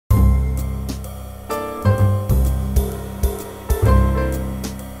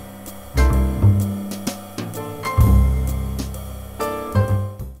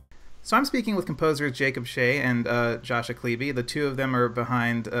So I'm speaking with composers Jacob Shea and Joshua Klebe. The two of them are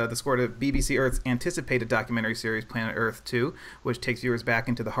behind the score to BBC Earth's anticipated documentary series Planet Earth 2, which takes viewers back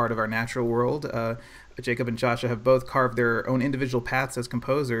into the heart of our natural world. Jacob and Joshua have both carved their own individual paths as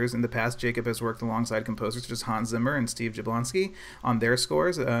composers. In the past, Jacob has worked alongside composers such as Hans Zimmer and Steve Jablonsky on their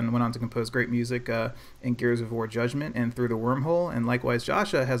scores and went on to compose great music in Gears of War Judgment and Through the Wormhole. And likewise,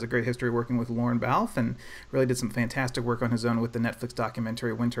 Joshua has a great history working with Lorne Balfe and really did some fantastic work on his own with the Netflix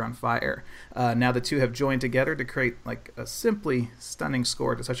documentary Winter on Fire. Now the two have joined together to create like a simply stunning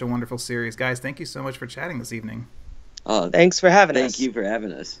score to such a wonderful series. Guys, thank you so much for chatting this evening. Oh, thanks for having us. Thank you for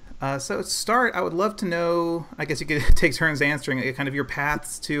having us. So to start, I would love to know, I guess you could take turns answering kind of your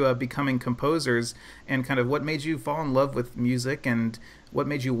paths to becoming composers and kind of what made you fall in love with music and what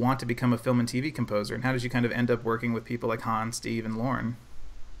made you want to become a film and TV composer, and how did you kind of end up working with people like Hans, Steve, and Lorne?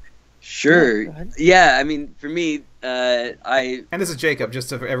 Sure. Yeah, I mean, for me, I... And this is Jacob, just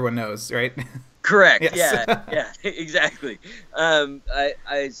so everyone knows, right? Correct. Yes. Yeah, exactly.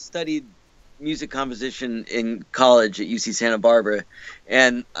 I studied music composition in college at UC Santa Barbara,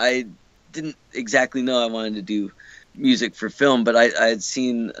 and I didn't exactly know I wanted to do music for film, but I had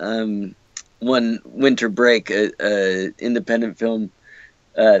seen one winter break, a independent film,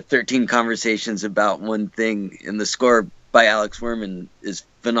 13 Conversations About One Thing, and the score by Alex Werman is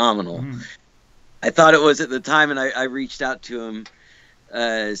phenomenal. I thought it was at the time, and I reached out to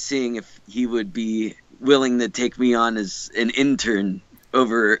him, seeing if he would be willing to take me on as an intern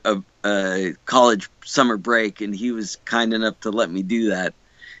over a college summer break, and he was kind enough to let me do that.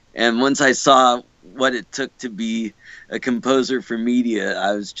 And once I saw what it took to be a composer for media,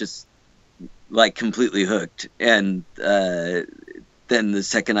 I was just like completely hooked. And then the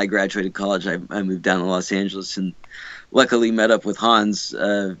second I graduated college, I moved down to Los Angeles and luckily met up with Hans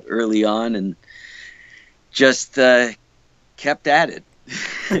early on and just kept at it.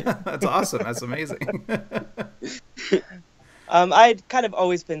 That's awesome. That's amazing. I'd kind of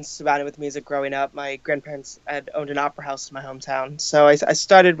always been surrounded with music growing up. My grandparents had owned an opera house in my hometown. So I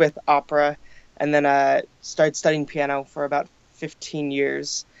started with opera and then started studying piano for about 15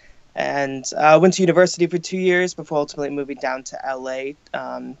 years. And went to university for 2 years before ultimately moving down to LA.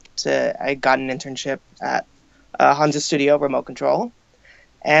 I got an internship at Hans' studio, Remote Control.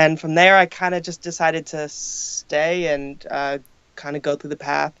 And from there, I kind of just decided to stay and kind of go through the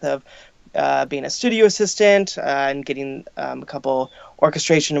path of being a studio assistant and getting a couple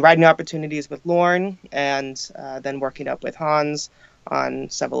orchestration and writing opportunities with Lorne, and then working up with Hans on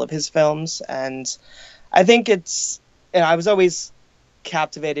several of his films. And I think I was always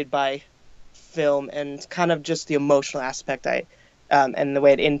captivated by film and kind of just the emotional aspect and the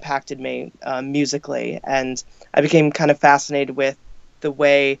way it impacted me musically. And I became kind of fascinated with the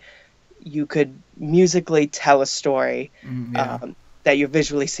way you could musically tell a story. That you're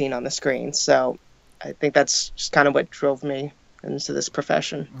visually seeing on the screen. So I think that's just kind of what drove me into this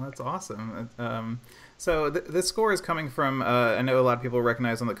profession. Well, that's awesome. So this score is coming from, I know a lot of people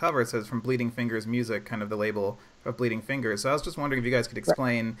recognize on the cover, it says from Bleeding Fingers Music, kind of the label of Bleeding Fingers. So I was just wondering if you guys could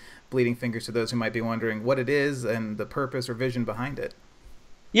explain Bleeding Fingers to those who might be wondering what it is and the purpose or vision behind it.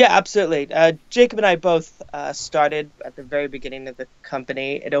 Yeah, absolutely. Jacob and I both started at the very beginning of the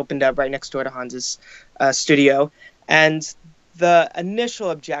company. It opened up right next door to Hans's studio. And the initial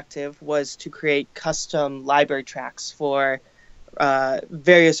objective was to create custom library tracks for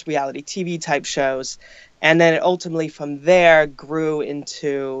various reality TV type shows. And then it ultimately from there grew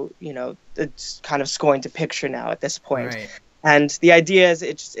into, it's kind of scoring to picture now at this point. Right. And the idea is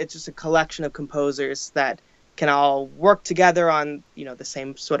it's just a collection of composers that can all work together on, the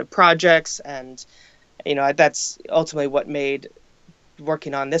same sort of projects. And, that's ultimately what made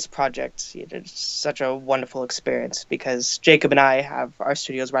working on this project, it's such a wonderful experience because Jacob and I have our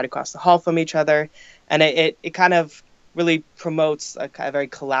studios right across the hall from each other, and it kind of really promotes a very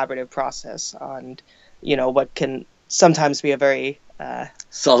collaborative process on, what can sometimes be a very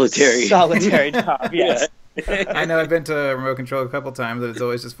solitary job. Yes. I know I've been to Remote Control a couple times, and it's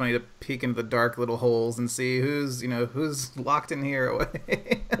always just funny to peek into the dark little holes and see who's locked in here.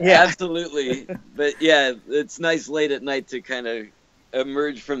 Yeah, absolutely. But yeah, it's nice late at night to kind of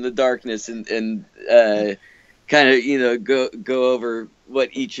emerge from the darkness and kind of go over what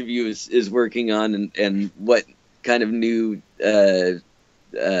each of you is working on and what kind of new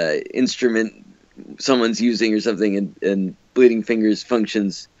instrument someone's using or something, and Bleeding Fingers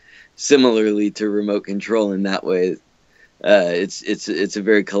functions similarly to Remote Control in that way. It's a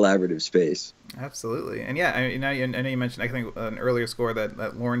very collaborative space. Absolutely. And yeah, I know you mentioned, I think an earlier score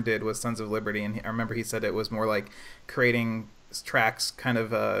that Lorne did was Sons of Liberty, and I remember he said it was more like creating tracks kind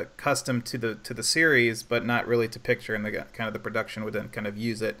of custom to the series, but not really to picture, and the kind of the production would then kind of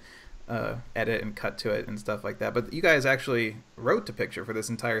use it edit and cut to it and stuff like that. But you guys actually wrote the picture for this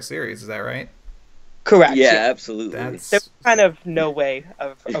entire series, is that right? Correct. Yeah, absolutely. There's kind of no way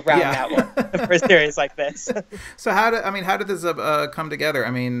around that one for a series like this. So how did this come together?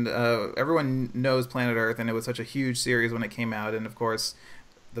 I mean, everyone knows Planet Earth, and it was such a huge series when it came out, and of course,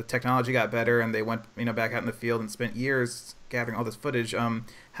 the technology got better, and they went back out in the field and spent years gathering all this footage.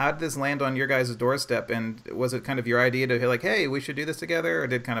 How did this land on your guys' doorstep, and was it kind of your idea to be like, hey, we should do this together, or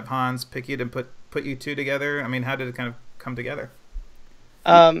did kind of Hans pick you to put you two together? I mean, how did it kind of come together?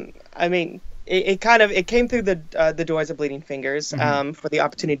 I mean, it came through the doors of Bleeding Fingers for the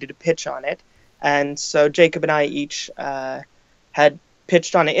opportunity to pitch on it, and so Jacob and I each had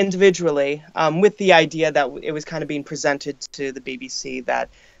pitched on it individually with the idea that it was kind of being presented to the BBC that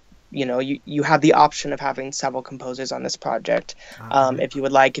you have the option of having several composers on this project if you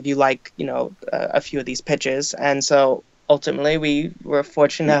like a few of these pitches, and so ultimately we were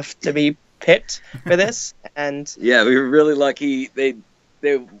fortunate enough to be picked for this. And yeah, we were really lucky. They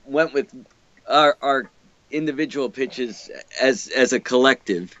went with our individual pitches as a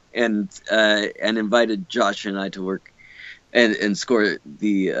collective, and invited Josh and I to work and score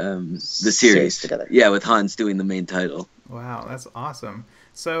the series together. Yeah, with Hans doing the main title. Wow, that's awesome.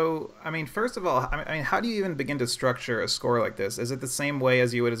 So, I mean, first of all, I mean, how do you even begin to structure a score like this? Is it the same way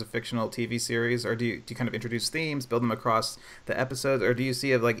as you would as a fictional TV series, or do you kind of introduce themes, build them across the episodes, or do you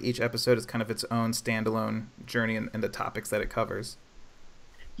see like each episode as kind of its own standalone journey and the topics that it covers?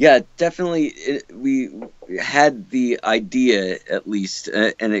 Yeah, definitely. We had the idea, at least,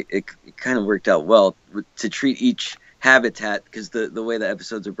 and it kind of worked out well, to treat each habitat, because the way the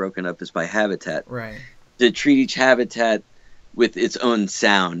episodes are broken up is by habitat. Right. To treat each habitat with its own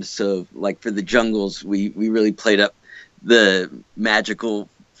sound. So, like for the jungles, we really played up the magical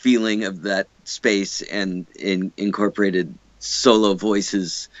feeling of that space and incorporated solo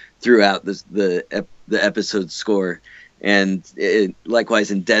voices throughout the episode score. And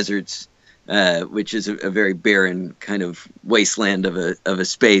likewise in deserts, which is a very barren kind of wasteland of a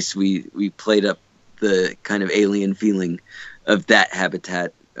space, we played up the kind of alien feeling of that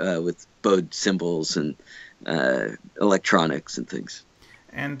habitat with bowed cymbals and electronics and things.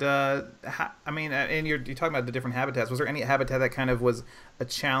 And I mean, and you're talking about the different habitats. Was there any habitat that kind of was a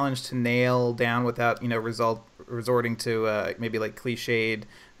challenge to nail down without resorting to maybe like cliched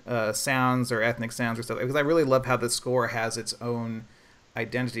sounds or ethnic sounds or stuff? Because I really love how the score has its own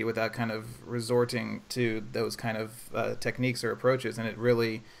identity without kind of resorting to those kind of techniques or approaches, and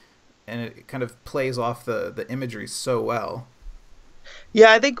it kind of plays off the imagery so well.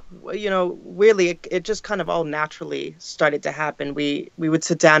 Yeah, I think really it just kind of all naturally started to happen. We would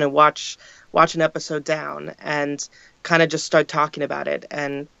sit down and watch an episode down and kind of just start talking about it,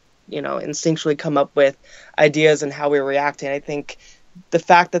 and instinctually come up with ideas and how we were reacting. I think the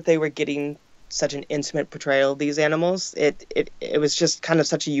fact that they were getting such an intimate portrayal of these animals, it was just kind of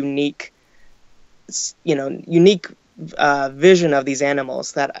such a unique vision of these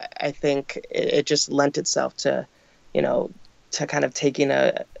animals that I think it just lent itself to to kind of taking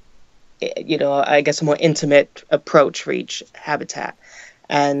a more intimate approach for each habitat.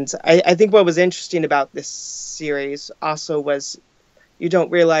 And I think what was interesting about this series also was you don't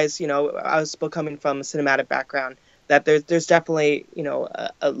realize, I was coming from a cinematic background, that there's definitely,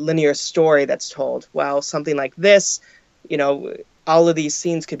 a linear story that's told. While something like this, all of these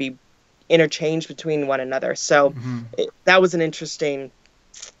scenes could be interchanged between one another. So that was an interesting,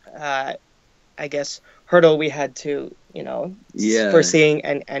 hurdle we had to, foreseeing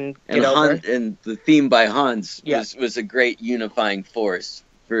and get over. And the theme by Hans was a great unifying force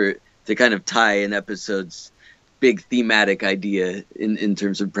to kind of tie an episode's big thematic idea in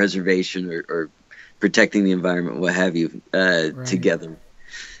terms of preservation or protecting the environment, what have you, together.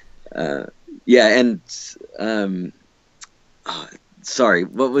 Sorry,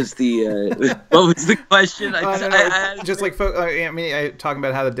 what was the question? Talking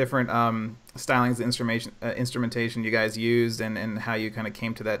about how the different stylings, instrumentation you guys used, and how you kind of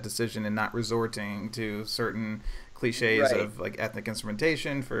came to that decision and not resorting to certain cliches of like ethnic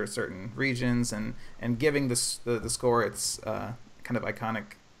instrumentation for certain regions, and giving the score its kind of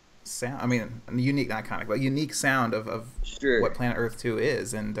iconic sound. I mean, unique, not iconic, but unique sound of what Planet Earth 2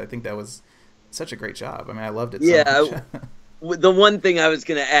 is, and I think that was such a great job. I mean, I loved it so much. The one thing I was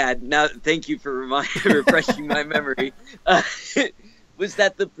going to add, now thank you for refreshing my memory, was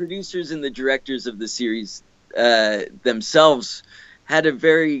that the producers and the directors of the series themselves had a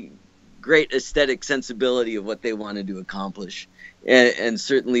very great aesthetic sensibility of what they wanted to accomplish. And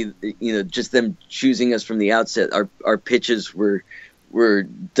certainly, just them choosing us from the outset, our pitches were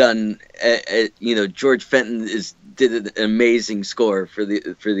done. George Fenton is did an amazing score for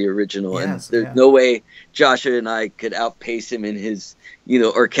the original, and Yes, there's yeah. no way Joshua and I could outpace him in his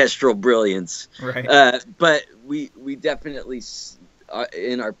orchestral brilliance. Right. But we definitely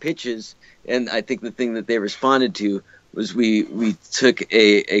in our pitches, and I think the thing that they responded to was we took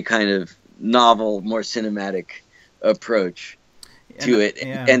a kind of novel, more cinematic approach to it,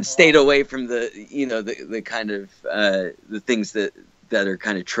 yeah. and stayed away from the kind of the things that are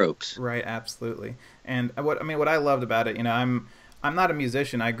kind of tropes. Right, absolutely. And what I loved about it, I'm not a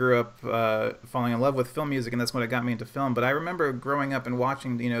musician. I grew up falling in love with film music, and that's what got me into film. But I remember growing up and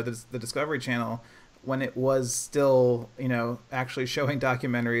watching, the Discovery Channel when it was still, actually showing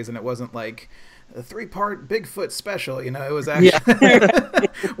documentaries, and it wasn't like a 3-part Bigfoot special. It was actually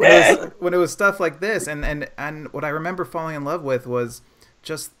when it was stuff like this. And what I remember falling in love with was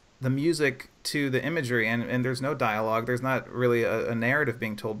just the music to the imagery, and there's no dialogue. There's not really a narrative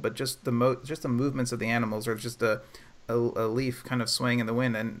being told, but just the movements of the animals, or just a leaf kind of swaying in the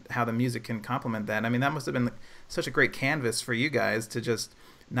wind, and how the music can complement that. I mean, that must have been such a great canvas for you guys to just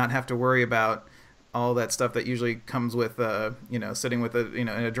not have to worry about all that stuff that usually comes with sitting with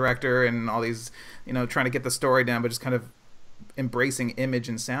a director and all these trying to get the story down, but just kind of embracing image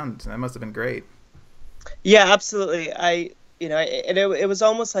and sound. That must have been great. Yeah, absolutely. It was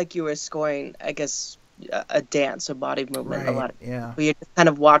almost like you were scoring, I guess, a dance, a body movement. Right, A lot. Yeah. You're just kind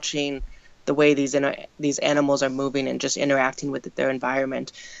of watching the way these animals are moving and just interacting with their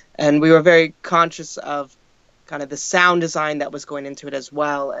environment. And we were very conscious of kind of the sound design that was going into it as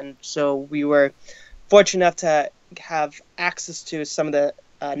well. And so we were fortunate enough to have access to some of the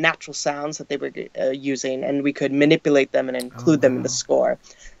natural sounds that they were using, and we could manipulate them and include them in the score.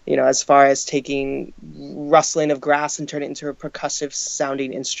 As far as taking rustling of grass and turn it into a percussive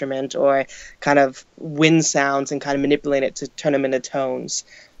sounding instrument, or kind of wind sounds and kind of manipulate it to turn them into tones,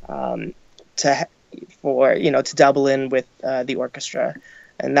 to double in with the orchestra.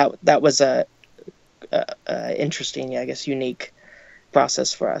 And that was a interesting, I guess, unique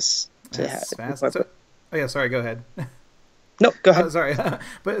process for us to have. So, sorry, go ahead. No, go ahead. Sorry,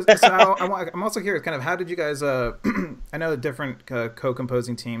 but so I'm also curious, kind of, how did you guys? I know different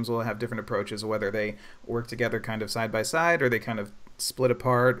co-composing teams will have different approaches, whether they work together kind of side by side, or they kind of split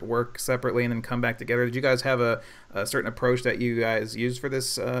apart, work separately, and then come back together. Did you guys have a certain approach that you guys used for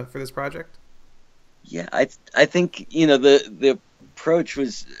this project? Yeah, I think the approach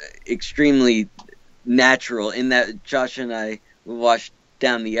was extremely natural, in that Josh and I watched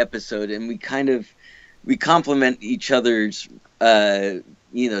down the episode, and we complement each other's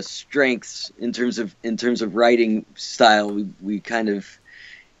strengths in terms of writing style. We kind of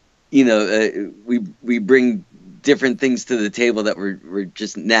we bring different things to the table that we're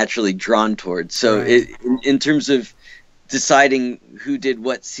just naturally drawn towards. So right. in terms of deciding who did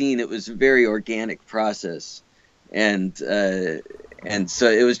what scene, it was a very organic process, and so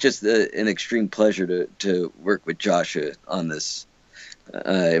it was just an extreme pleasure to work with Joshua on this.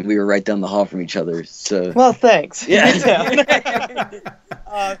 We were right down the hall from each other. So well, thanks. Yeah.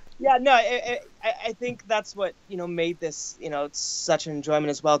 I think that's what made this such an enjoyment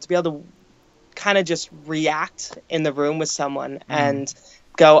as well, to be able to kind of just react in the room with someone and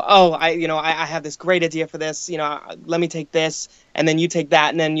go, oh, I have this great idea for this, let me take this, and then you take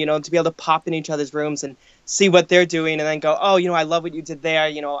that, and then to be able to pop in each other's rooms and see what they're doing, and then go, oh, I love what you did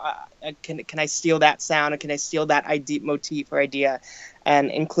there, can I steal that sound, or can I steal that motif or idea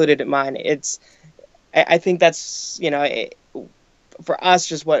and include it in mine? I think that's for us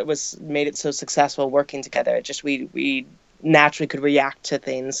just what made it so successful working together. It just we naturally could react to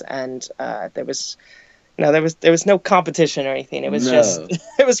things, and there was no competition or anything. It was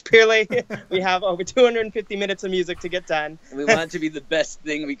it was purely we have over 250 minutes of music to get done. We want it to be the best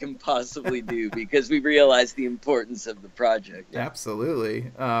thing we can possibly do, because we realize the importance of the project.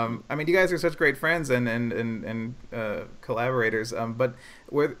 Absolutely. I mean, you guys are such great friends and collaborators. But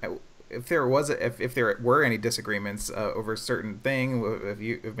if there were any disagreements over a certain thing,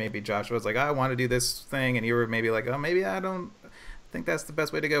 if maybe Joshua was like, I want to do this thing, and you were maybe like, oh, maybe I don't think that's the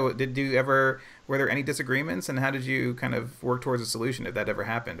best way to go. Were there any disagreements, and how did you kind of work towards a solution, if that ever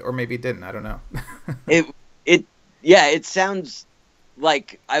happened? Or maybe it didn't, I don't know. It sounds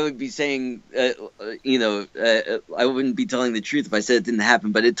like I would be saying, I wouldn't be telling the truth if I said it didn't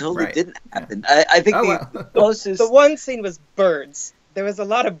happen, but it totally didn't happen. Yeah. I think the closest... The one scene was birds. There was a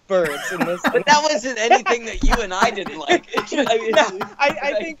lot of birds in this. But that wasn't anything that you and I didn't like. I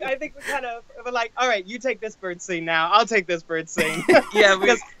think we kind of were like, all right, you take this bird scene now. I'll take this bird scene. Yeah,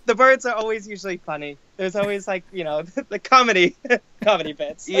 because the birds are always usually funny. There's always the comedy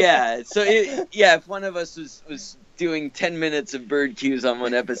bits. Yeah. So if one of us was doing 10 minutes of bird cues on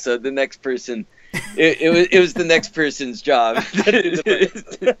one episode, the next person it was the next person's job.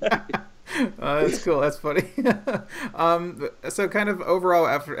 That's cool. That's funny. So kind of overall,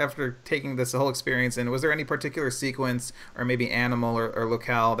 after taking this whole experience in, was there any particular sequence or maybe animal or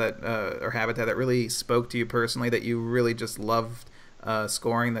locale that or habitat that really spoke to you personally, that you really just loved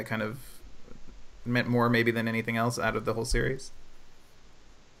scoring, that kind of meant more maybe than anything else out of the whole series?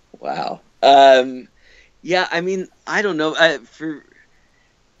 Wow. Yeah, I mean, I don't know. For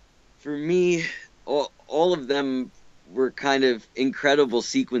me, all of them were kind of incredible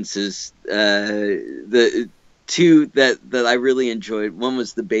sequences. The two that I really enjoyed, one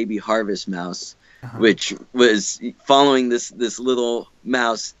was the baby harvest mouse, which was following this little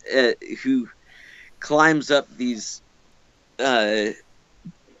mouse who climbs up these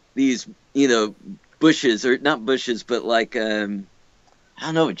bushes, or not bushes, but like I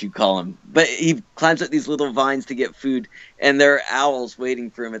don't know what you call them, but he climbs up these little vines to get food, and there are owls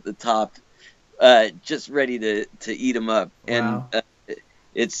waiting for him at the top, just ready to eat him up. Wow. And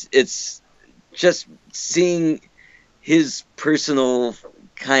it's just seeing his personal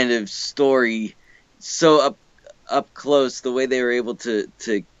kind of story so up close, the way they were able to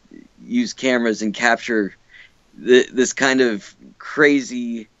use cameras and capture this kind of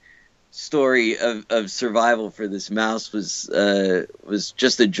crazy story of survival for this mouse was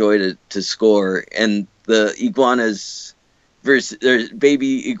just a joy to score. And the iguanas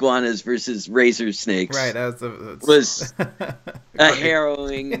baby iguanas versus razor snakes, Right, was a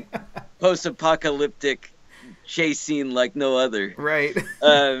harrowing post-apocalyptic chase scene like no other. Right.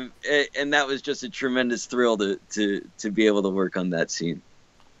 And that was just a tremendous thrill to be able to work on that scene.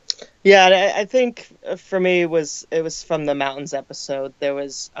 Yeah, and I think for me it was from the mountains episode. There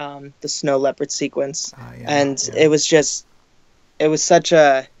was the snow leopard sequence, it was such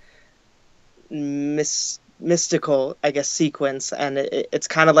a mystical, I guess, sequence, and it's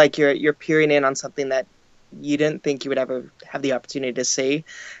kind of like you're peering in on something that you didn't think you would ever have the opportunity to see.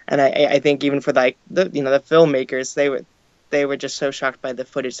 And I think even for the filmmakers, they were just so shocked by the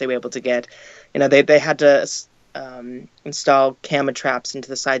footage they were able to get. They had to install camera traps into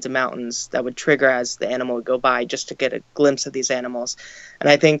the sides of mountains that would trigger as the animal would go by, just to get a glimpse of these animals. And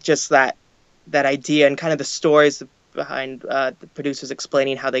I think just that idea and kind of the stories behind the producers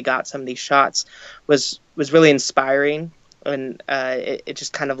explaining how they got some of these shots was really inspiring, and it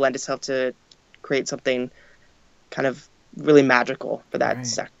just kind of lent itself to create something kind of really magical for that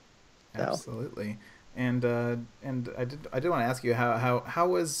sector. Absolutely. And I did want to ask you how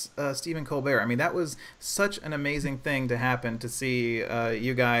was Stephen Colbert? I mean, that was such an amazing thing to happen, to see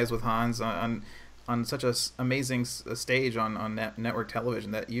you guys with Hans on such a amazing stage on network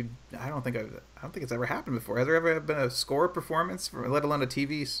television that I don't think it's ever happened before. Has there ever been a score performance, let alone a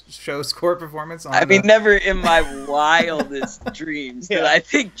TV show score performance? Never in my wildest dreams that I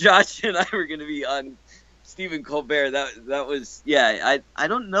think Josh and I were going to be on Stephen Colbert. That was I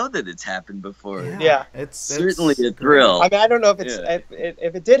don't know that it's happened before. Yeah. It's certainly a thrill. I mean, I don't know if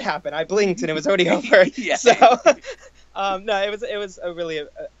if it did happen. I blinked and it was already over. Yeah. So no, it was a really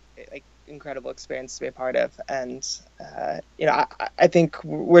incredible experience to be a part of, and I think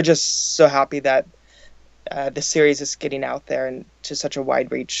we're just so happy that the series is getting out there and to such a wide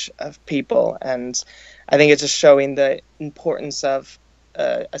reach of people, and I think it's just showing the importance of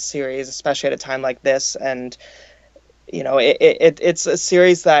a series, especially at a time like this. And it's a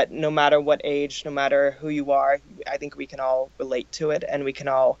series that no matter what age, no matter who you are, I think we can all relate to it, and we can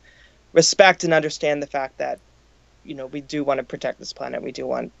all respect and understand the fact that we do want to protect this planet, we do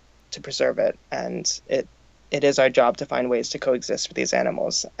want to preserve it, and it is our job to find ways to coexist with these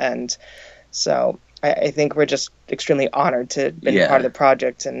animals. And so I think we're just extremely honored to have been part of the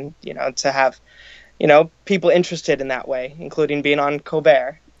project, and to have people interested in that way, including being on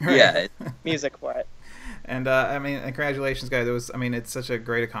Colbert. Yeah. Music for it. And congratulations, guys. It's such a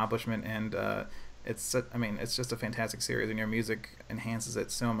great accomplishment, and it's just a fantastic series, and your music enhances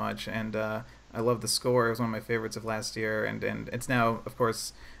it so much. And I love the score. It was one of my favorites of last year, and it's now, of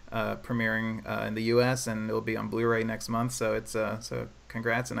course, premiering in the U.S. and it'll be on Blu-ray next month. So it's so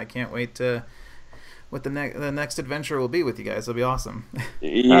congrats, and I can't wait to what the next adventure will be with you guys. It'll be awesome.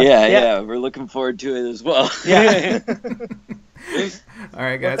 Yeah, we're looking forward to it as well. Yeah. All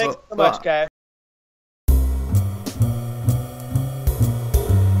right, guys. Well, thanks so much, guys.